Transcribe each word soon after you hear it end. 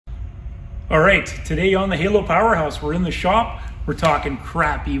All right, today on the Halo Powerhouse, we're in the shop. We're talking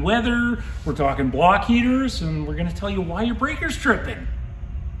crappy weather, we're talking block heaters, and we're gonna tell you why your breaker's tripping.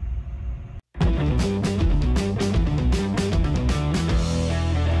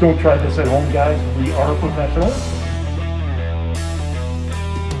 Don't try this at home, guys. We are professionals.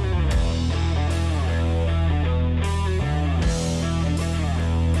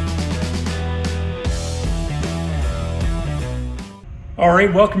 All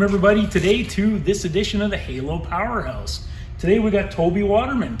right, welcome everybody today to this edition of the Halo Powerhouse. Today we got Toby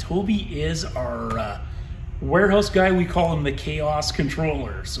Waterman. Toby is our warehouse guy. We call him the Chaos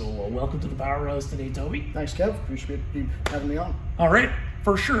Controller. So welcome to the Powerhouse today, Toby. Thanks, Kev. Appreciate you having me on. All right,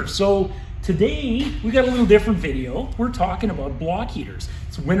 for sure. So today we got a little different video. We're talking about block heaters.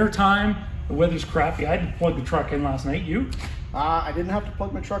 It's winter time. The weather's crappy. I had to plug the truck in last night. You? I didn't have to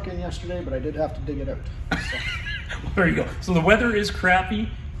plug my truck in yesterday, but I did have to dig it out. So. There you go. So the weather is crappy,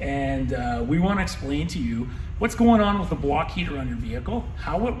 and we want to explain to you what's going on with the block heater on your vehicle,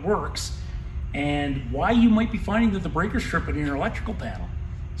 how it works, and why you might be finding that the breaker's tripping in your electrical panel.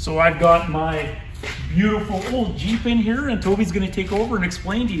 So I've got my beautiful old Jeep in here, and Toby's going to take over and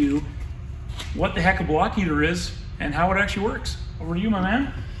explain to you what the heck a block heater is and how it actually works. Over to you, my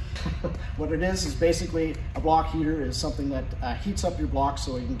man. What it is basically a block heater is something that heats up your block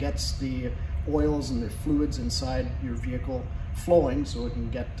so it can get the oils and the fluids inside your vehicle flowing, so it can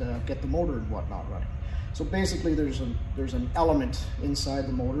get the motor and whatnot running. So basically, there's an element inside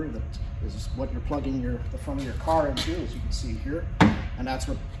the motor that is what you're plugging the front of your car into, as you can see here, and that's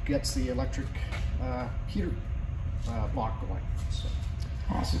what gets the electric heater block going. So.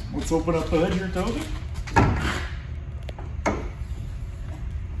 Awesome. Let's open up the hood here, Toby.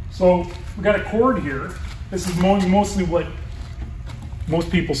 So we got a cord here. This is mostly what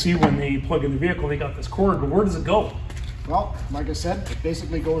most people see when they plug in the vehicle. They got this cord, but where does it go? Well, like I said, it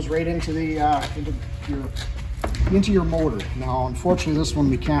basically goes right into your motor. Now, unfortunately, this one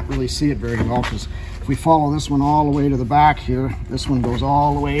we can't really see it very well, because if we follow this one all the way to the back here, this one goes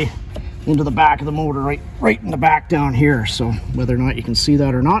all the way into the back of the motor, right in the back down here. So whether or not you can see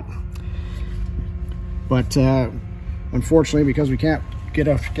that or not, but unfortunately, because we can't get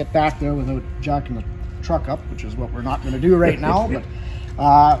back there without jacking the truck up, which is what we're not going to do right now, but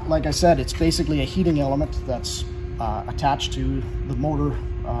like I said, it's basically a heating element that's attached to the motor,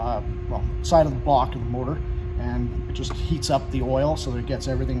 side of the block of the motor, and it just heats up the oil so that it gets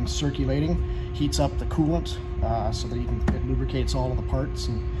everything circulating, heats up the coolant so that it lubricates all of the parts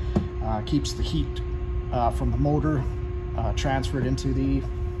and keeps the heat from the motor transferred into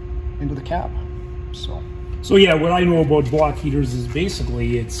the cab. So yeah, what I know about block heaters is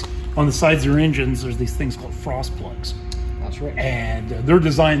basically it's on the sides of their engines, there's these things called frost plugs. That's right. And they're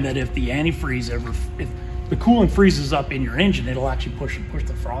designed that if the antifreeze if the coolant freezes up in your engine, it'll actually push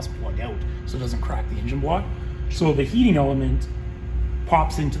the frost plug out so it doesn't crack the engine block. So the heating element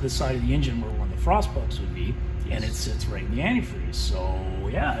pops into the side of the engine where one of the frost plugs would be, and it sits right in the antifreeze. So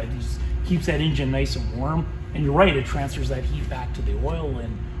yeah, it just keeps that engine nice and warm. And you're right, it transfers that heat back to the oil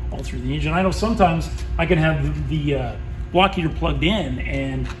and all through the engine. I know sometimes I can have the block heater plugged in,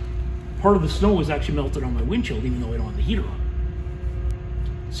 and part of the snow is actually melted on my windshield, even though I don't have the heater on.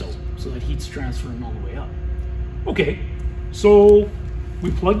 So that heat's transferring all the way up. Okay, so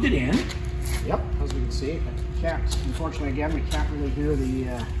we plugged it in. Yep, as we can see, unfortunately, again, we can't really hear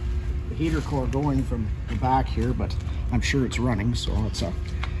the heater core going from the back here, but I'm sure it's running, so it's a...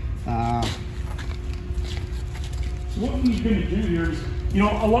 What we're going to do here is,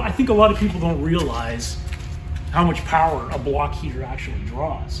 I think a lot of people don't realize how much power a block heater actually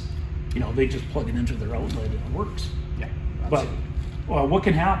draws. They just plug it into their outlet and it works. Yeah. But what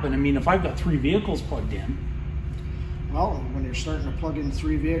can happen? I mean, if I've got 3 vehicles plugged in. Well, when you're starting to plug in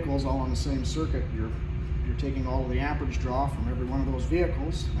 3 vehicles all on the same circuit, you're taking all of the amperage draw from every one of those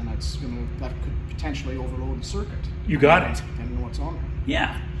vehicles, and that could potentially overload the circuit. You got it. Depending on what's on there.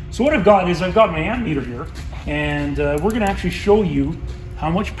 Yeah. So what I've got my amp meter here, and we're going to actually show you how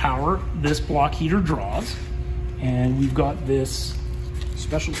much power this block heater draws. And we've got this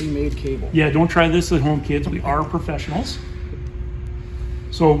specialty made cable. Yeah, don't try this at home, kids. We are professionals.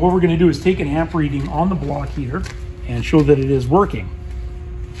 So what we're going to do is take an amp reading on the block heater and show that it is working.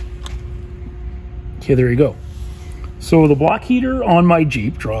 Okay, there you go. So the block heater on my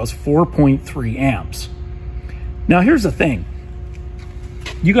Jeep draws 4.3 amps. Now here's the thing.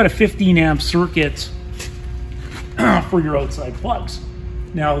 You got a 15 amp circuit for your outside plugs.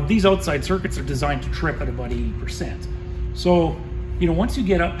 Now these outside circuits are designed to trip at about 80%. So, once you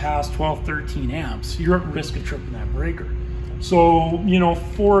get up past 12, 13 amps, you're at risk of tripping that breaker. So,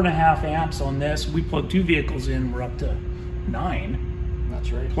 4.5 amps on this. We plug 2 vehicles in, we're up to 9.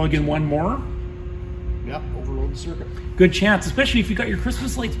 That's right. Plug in one more. Yep, overload the circuit. Good chance, especially if you got your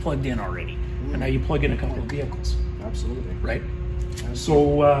Christmas lights plugged in already. And now you plug in a couple of vehicles. Absolutely. Right?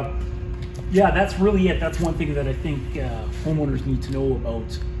 So, yeah, that's really it. That's one thing that I think homeowners need to know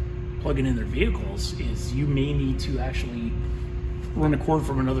about plugging in their vehicles is you may need to actually run a cord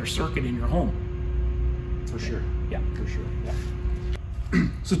from another circuit in your home. For sure. Yeah. For sure. Yeah.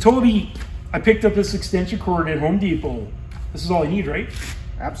 So, Toby, I picked up this extension cord at Home Depot. This is all you need, right?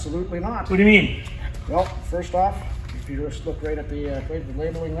 Absolutely not. What do you mean? Well, first off, if you just look right at the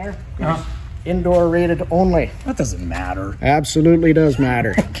labeling there, indoor rated only. That doesn't matter. Absolutely does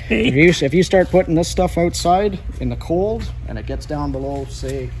matter. Okay. If you start putting this stuff outside in the cold and it gets down below,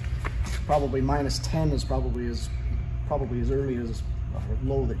 say, probably -10 is probably as early as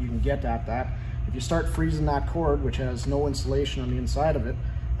low that you can get at that. If you start freezing that cord, which has no insulation on the inside of it,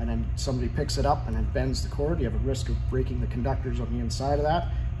 and then somebody picks it up and then bends the cord, you have a risk of breaking the conductors on the inside of that,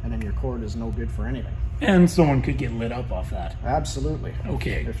 and then your cord is no good for anything. And someone could get lit up off that. Absolutely.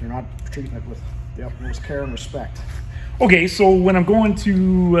 Okay. If you're not treating it with the utmost care and respect. Okay, so when I'm going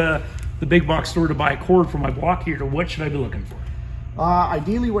to the big box store to buy a cord for my block heater, what should I be looking for?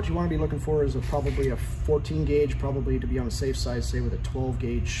 Ideally, what you want to be looking for is probably a 14 gauge, probably to be on the safe side, say with a 12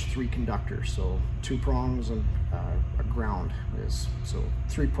 gauge 3 conductors. So 2 prongs and a ground is, so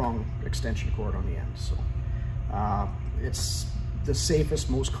 3-prong extension cord on the end. So it's the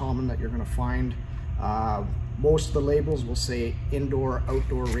safest, most common that you're going to find. Most of the labels will say indoor,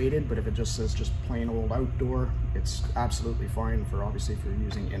 outdoor rated, but if it just says just plain old outdoor, it's absolutely fine for obviously if you're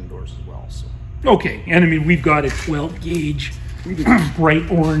using indoors as well. So. Okay, and I mean we've got a 12 gauge,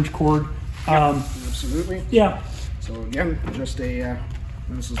 bright orange cord. Absolutely. Yeah. So again, just a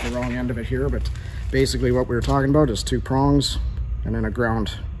this is the wrong end of it here, but basically what we were talking about is 2 prongs and then a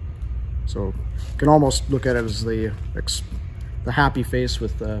ground. So you can almost look at it as the happy face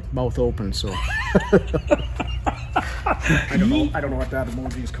with the mouth open. So I don't know what that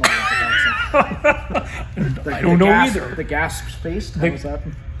emoji is called. I don't know either. The gasp face. How is that?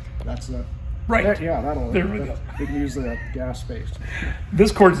 That's the right. Yeah, there we go. We can use the gas face.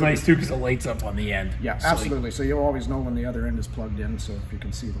 This cord's nice too because it lights up on the end. Yeah, absolutely. So you'll always know when the other end is plugged in. So if you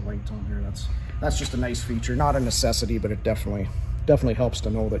can see the light on here, that's just a nice feature. Not a necessity, but it definitely helps to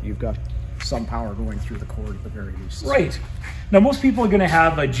know that you've got some power going through the cord at the very least. Right. Now most people are going to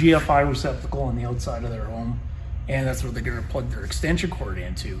have a GFI receptacle on the outside of their home, and that's where they're going to plug their extension cord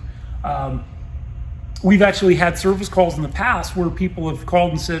into. We've actually had service calls in the past where people have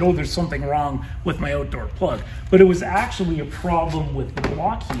called and said, oh, there's something wrong with my outdoor plug. But it was actually a problem with the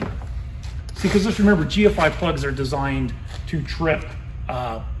block heater. See, because just remember, GFI plugs are designed to trip,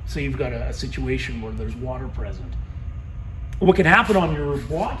 say you've got a situation where there's water present. What can happen on your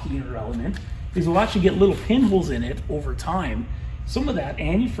block heater element is you'll actually get little pinholes in it over time. Some of that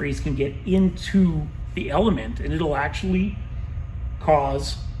antifreeze can get into the element and it'll actually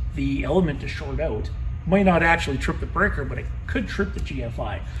cause the element to short out. Might not actually trip the breaker, but it could trip the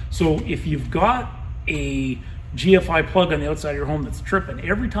GFI. So if you've got a GFI plug on the outside of your home that's tripping,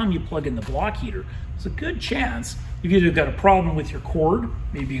 every time you plug in the block heater, there's a good chance you've either got a problem with your cord,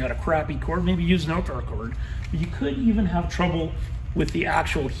 maybe you got a crappy cord, maybe you use an outdoor cord, but you could even have trouble with the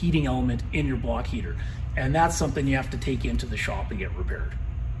actual heating element in your block heater. And that's something you have to take into the shop and get repaired.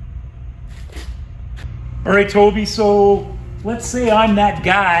 All right, Toby, so let's say I'm that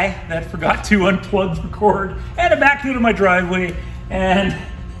guy that forgot to unplug the cord and I backed into my driveway and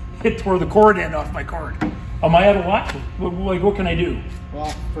it tore the cord end off my cord. Am I out of luck? What can I do?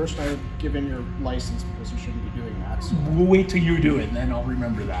 Well, first I would give in your license because you shouldn't be doing that. So. We'll wait till you do it and then I'll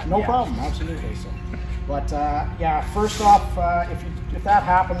remember that. No problem, absolutely. So, but yeah, first off, if that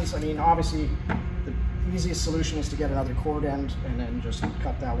happens, I mean, obviously the easiest solution is to get another cord end and then just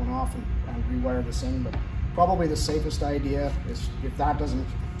cut that one off and rewire this in. But probably the safest idea is if that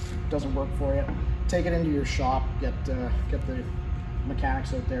doesn't work for you, take it into your shop, get the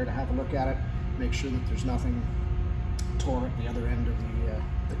mechanics out there to have a look at it, make sure that there's nothing tore at the other end of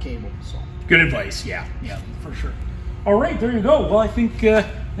the cable. So good advice. Yeah, for sure. All right, there you go. Well, I think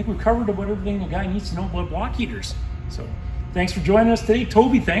we've covered about everything a guy needs to know about block heaters. So thanks for joining us today,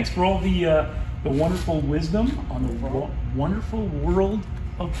 Toby. Thanks for all the wonderful wisdom on the wonderful world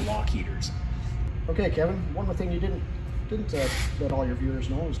of block heaters. Okay, Kevin, one more thing you didn't let all your viewers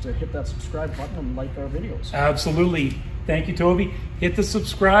know is to hit that subscribe button and like our videos. Absolutely. Thank you, Toby. Hit the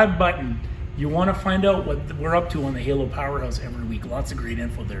subscribe button. You want to find out what we're up to on the Halo Powerhouse every week. Lots of great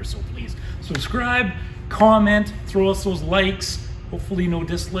info there, so please subscribe, comment, throw us those likes. Hopefully no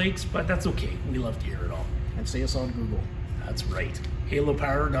dislikes, but that's okay. We love to hear it all. And see us on Google. That's right.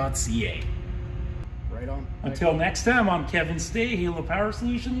 halopower.ca. Right. Right on. Until next time, I'm Kevin Staigh, Halo Power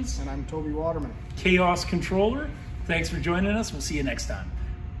Solutions. And I'm Toby Waterman. Chaos Controller. Thanks for joining us. We'll see you next time.